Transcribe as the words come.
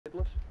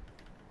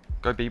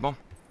Go B-bomb.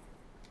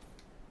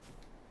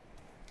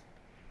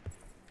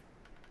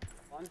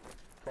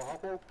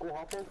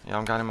 Yeah,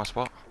 I'm going in my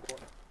spot.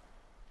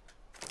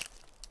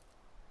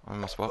 I'm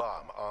in my spot.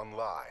 Bomb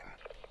online.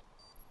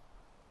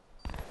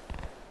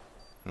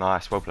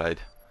 Nice, well played.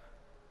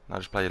 Now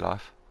just play your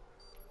life.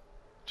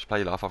 Just play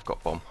your life. I've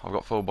got bomb. I've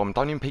got full bomb.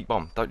 Don't even peek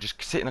bomb. Don't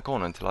just sit in a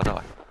corner until I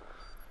die.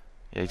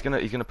 Yeah, he's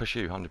gonna push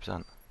you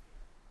 100%.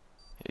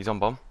 He's on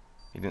bomb.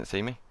 He didn't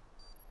see me.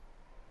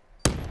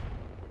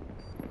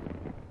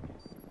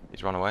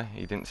 He's run away.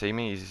 He didn't see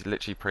me. He's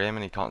literally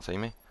pre-aiming. He can't see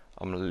me.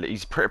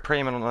 He's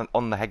pre-aiming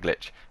on the head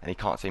glitch, and he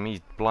can't see me.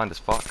 He's blind as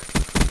fuck.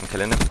 I'm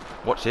killing him.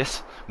 Watch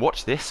this.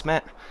 Watch this,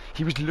 mate.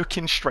 He was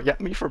looking straight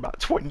at me for about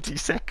 20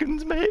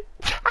 seconds, mate.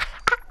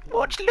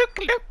 Watch. Look.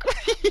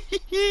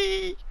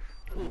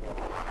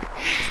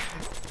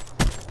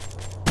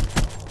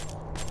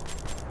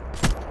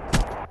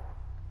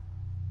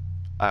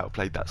 I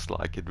outplayed that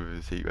Sly kid with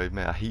his heat wave,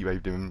 mate. I heat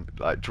waved him,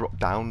 like, dropped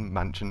down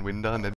mansion window and then